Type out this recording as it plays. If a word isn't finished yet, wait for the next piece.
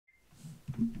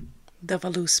The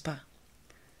Voluspa,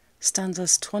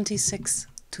 stanzas 26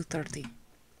 to 30.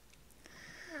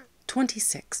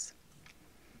 26.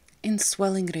 In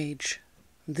swelling rage,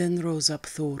 then rose up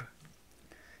Thor.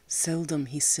 Seldom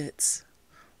he sits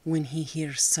when he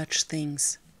hears such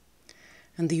things.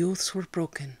 And the oaths were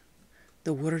broken,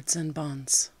 the words and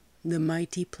bonds, the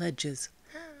mighty pledges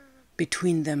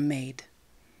between them made.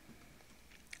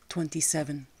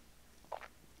 27.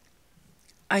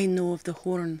 I know of the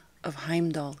horn of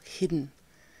Heimdall hidden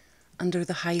under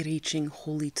the high-reaching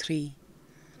holy tree.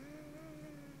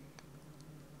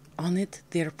 On it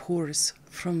there pours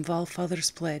from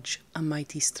Valfather's pledge a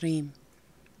mighty stream.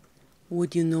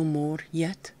 Would you know more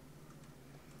yet?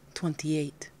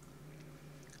 28.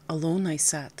 Alone I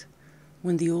sat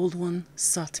when the Old One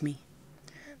sought me,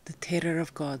 the terror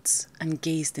of gods, and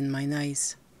gazed in mine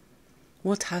eyes.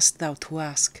 What hast thou to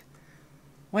ask?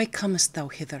 Why comest thou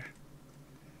hither?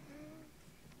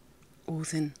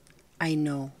 Odin, I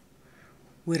know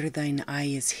where thine eye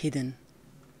is hidden.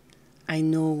 I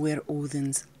know where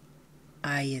Odin's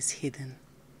eye is hidden,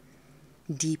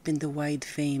 deep in the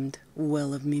wide-famed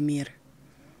well of Mimir.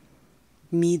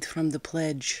 Mead from the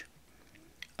pledge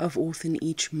of oath in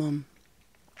each mum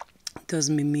does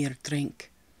Mimir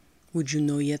drink. Would you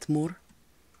know yet more?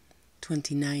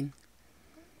 29.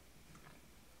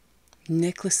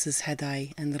 Necklaces had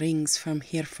I and rings from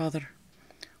Hairfather.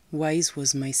 Wise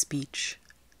was my speech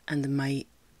and my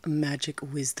magic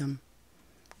wisdom.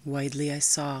 Widely I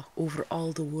saw over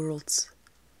all the worlds.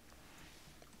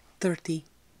 30.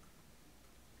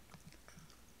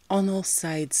 On all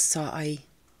sides saw I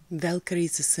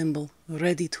Valkyries a symbol,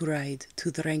 ready to ride to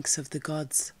the ranks of the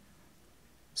gods.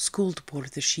 Skuld bore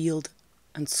the shield,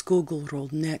 and Skogul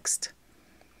rolled next.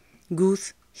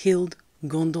 Guth, Hild,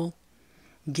 Gondol,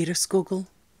 Giraskogul,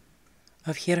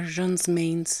 of Herjan's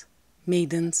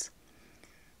maidens,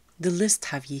 the list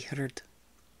have ye heard,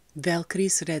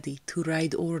 Valkyries ready to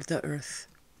ride o'er the earth.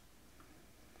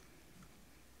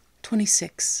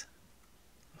 26.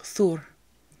 Thor,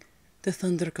 the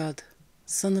thunder god,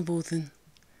 son of Odin,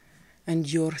 and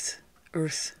Jorth,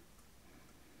 earth,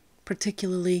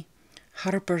 particularly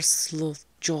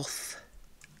Harperslojoth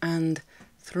and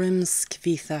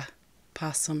Thrimskvitha,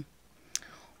 Passam,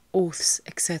 oaths,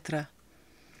 etc.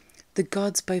 The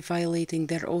gods, by violating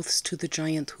their oaths to the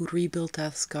giant who rebuilt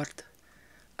Asgard,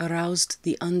 aroused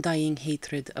the undying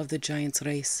hatred of the giants'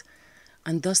 race,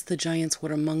 and thus the giants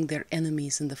were among their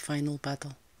enemies in the final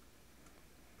battle.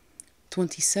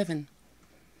 27.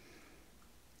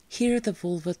 Here the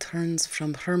Volva turns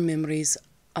from her memories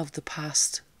of the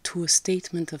past to a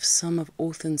statement of some of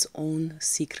Odin's own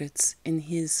secrets in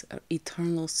his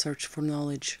eternal search for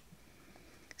knowledge.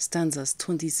 Stanzas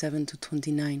 27 to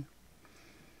 29.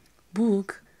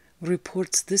 Bug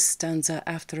reports this stanza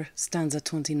after stanza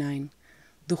 29,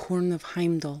 the horn of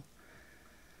Heimdall,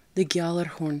 the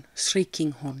Gjallarhorn,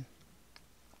 shrieking horn,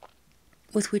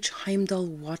 with which Heimdall,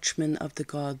 watchman of the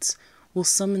gods, will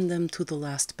summon them to the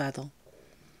last battle.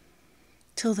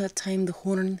 Till that time the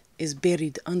horn is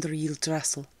buried under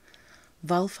Yggdrasil,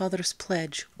 Valfather's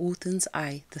pledge, Odin's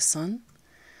eye, the sun,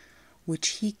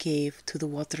 which he gave to the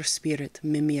water spirit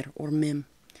Mimir or Mim,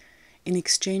 in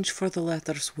exchange for the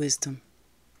latter's wisdom.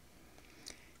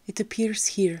 It appears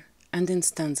here and in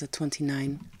stanza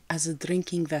 29 as a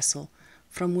drinking vessel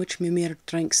from which Mimir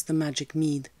drinks the magic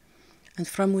mead, and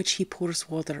from which he pours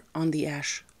water on the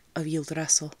ash of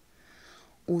Yggdrasil,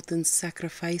 Odin's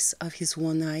sacrifice of his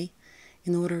one eye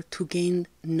in order to gain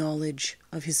knowledge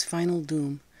of his final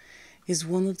doom, is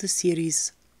one of the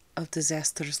series of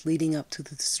disasters leading up to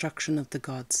the destruction of the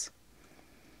gods.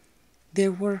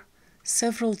 There were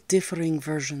several differing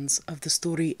versions of the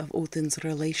story of Odin's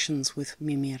relations with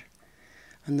Mimir.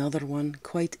 Another one,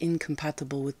 quite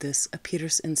incompatible with this,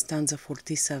 appears in stanza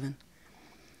 47.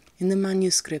 In the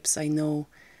manuscripts I know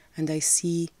and I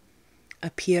see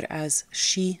appear as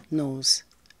she knows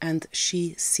and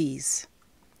she sees.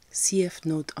 Cf.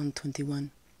 note on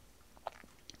 21.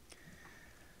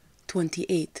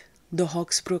 28. The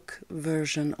Hogsbrook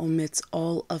version omits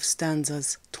all of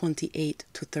stanzas 28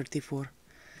 to 34.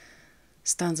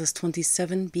 Stanzas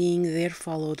 27 being there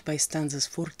followed by stanzas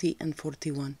 40 and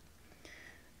 41.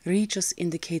 Regis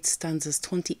indicates stanzas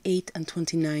 28 and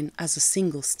 29 as a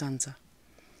single stanza.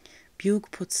 Bugh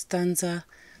puts stanza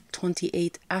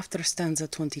 28 after stanza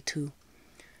 22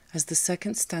 as the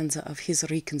second stanza of his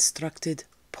reconstructed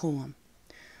poem.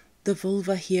 The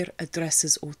Volva here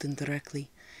addresses Odin directly,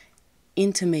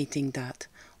 intimating that,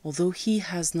 although he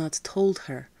has not told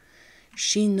her,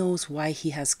 she knows why he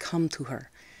has come to her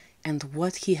and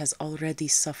what he has already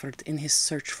suffered in his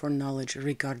search for knowledge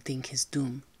regarding his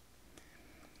doom.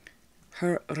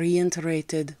 Her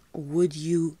reiterated, "Would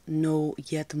you know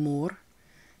yet more?"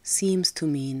 seems to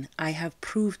mean, "I have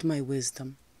proved my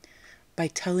wisdom by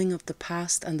telling of the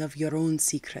past and of your own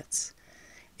secrets.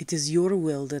 It is your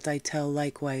will that I tell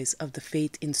likewise of the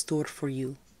fate in store for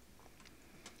you."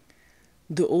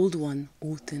 The Old One,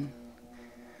 Othin.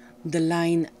 The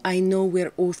line, "I know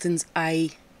where Othin's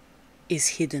eye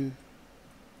is hidden."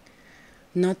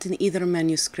 Not in either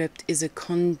manuscript is a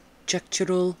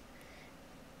conjectural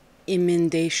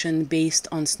emendation based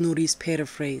on Snorri's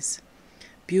paraphrase.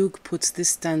 Bugge puts this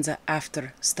stanza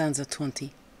after stanza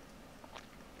 20.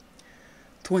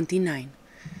 29.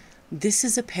 This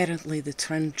is apparently the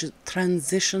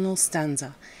transitional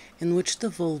stanza in which the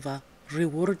vulva,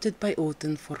 rewarded by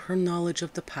Othin for her knowledge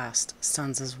of the past,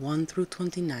 stanzas 1 through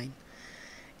 29,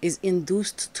 is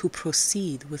induced to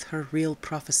proceed with her real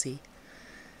prophecy,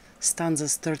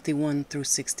 stanzas 31 through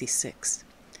 66.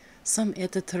 Some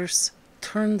editors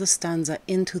turn the stanza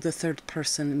into the third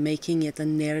person, making it a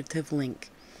narrative link.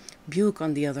 Bugge,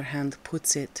 on the other hand,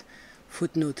 puts it,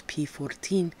 footnote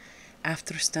P14,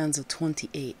 after stanza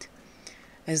 28,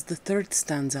 as the third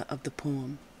stanza of the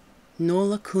poem. No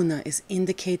lacuna is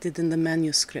indicated in the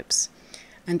manuscripts,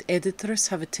 and editors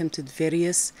have attempted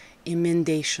various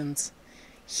emendations.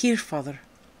 Here, Father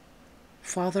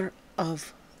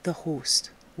of the host,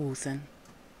 Othin.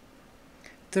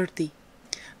 30.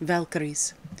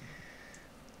 Valkyries.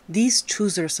 These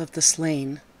choosers of the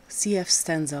slain, cf.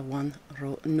 stanza 1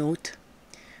 note,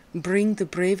 bring the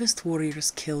bravest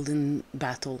warriors killed in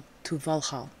battle to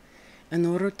Valhall in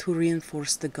order to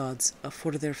reinforce the gods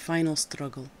for their final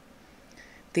struggle.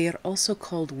 They are also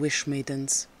called wish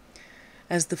maidens,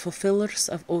 as the fulfillers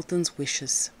of Othin's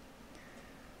wishes.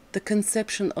 The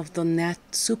conception of the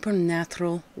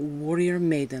supernatural warrior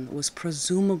maiden was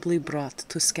presumably brought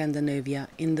to Scandinavia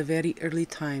in the very early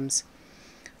times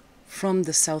from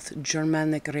the South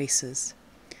Germanic races,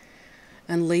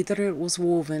 and later it was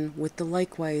woven with the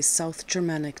likewise South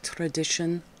Germanic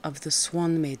tradition of the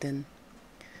swan maiden.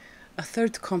 A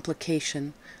third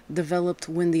complication developed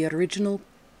when the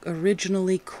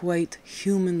originally quite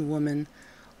human women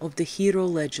of the hero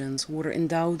legends were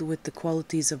endowed with the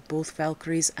qualities of both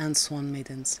Valkyries and swan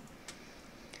maidens,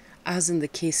 as in the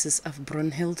cases of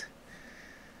Brunhild,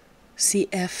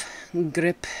 cf.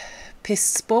 Grip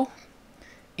Pispo,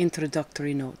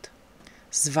 introductory note,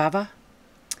 Svava,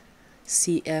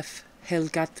 cf.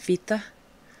 Helgatvita,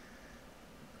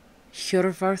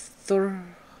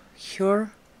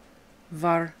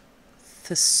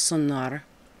 Hjörvarthsonar,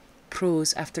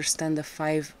 prose after stanza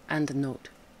 5 and note,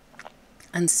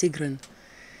 and Sigrun,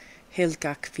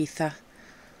 Helgakvitha,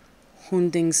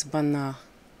 Hundingsbana,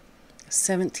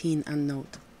 17 and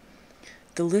note.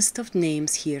 The list of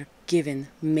names here given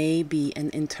may be an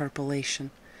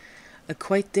interpolation. A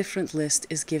quite different list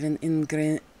is given in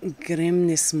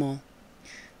Grimnismo,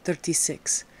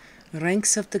 36,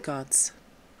 Ranks of the Gods.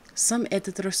 Some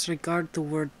editors regard the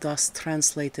word thus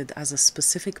translated as a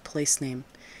specific place name,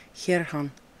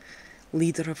 Herhan,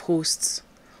 leader of hosts,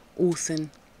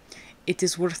 Othin. It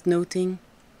is worth noting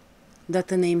that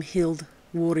the name Hild,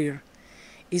 warrior,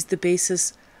 is the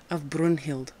basis of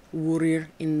Brunhild, warrior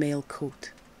in male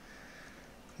coat.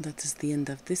 That is the end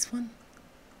of this one.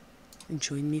 And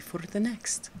join me for the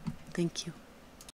next. Thank you.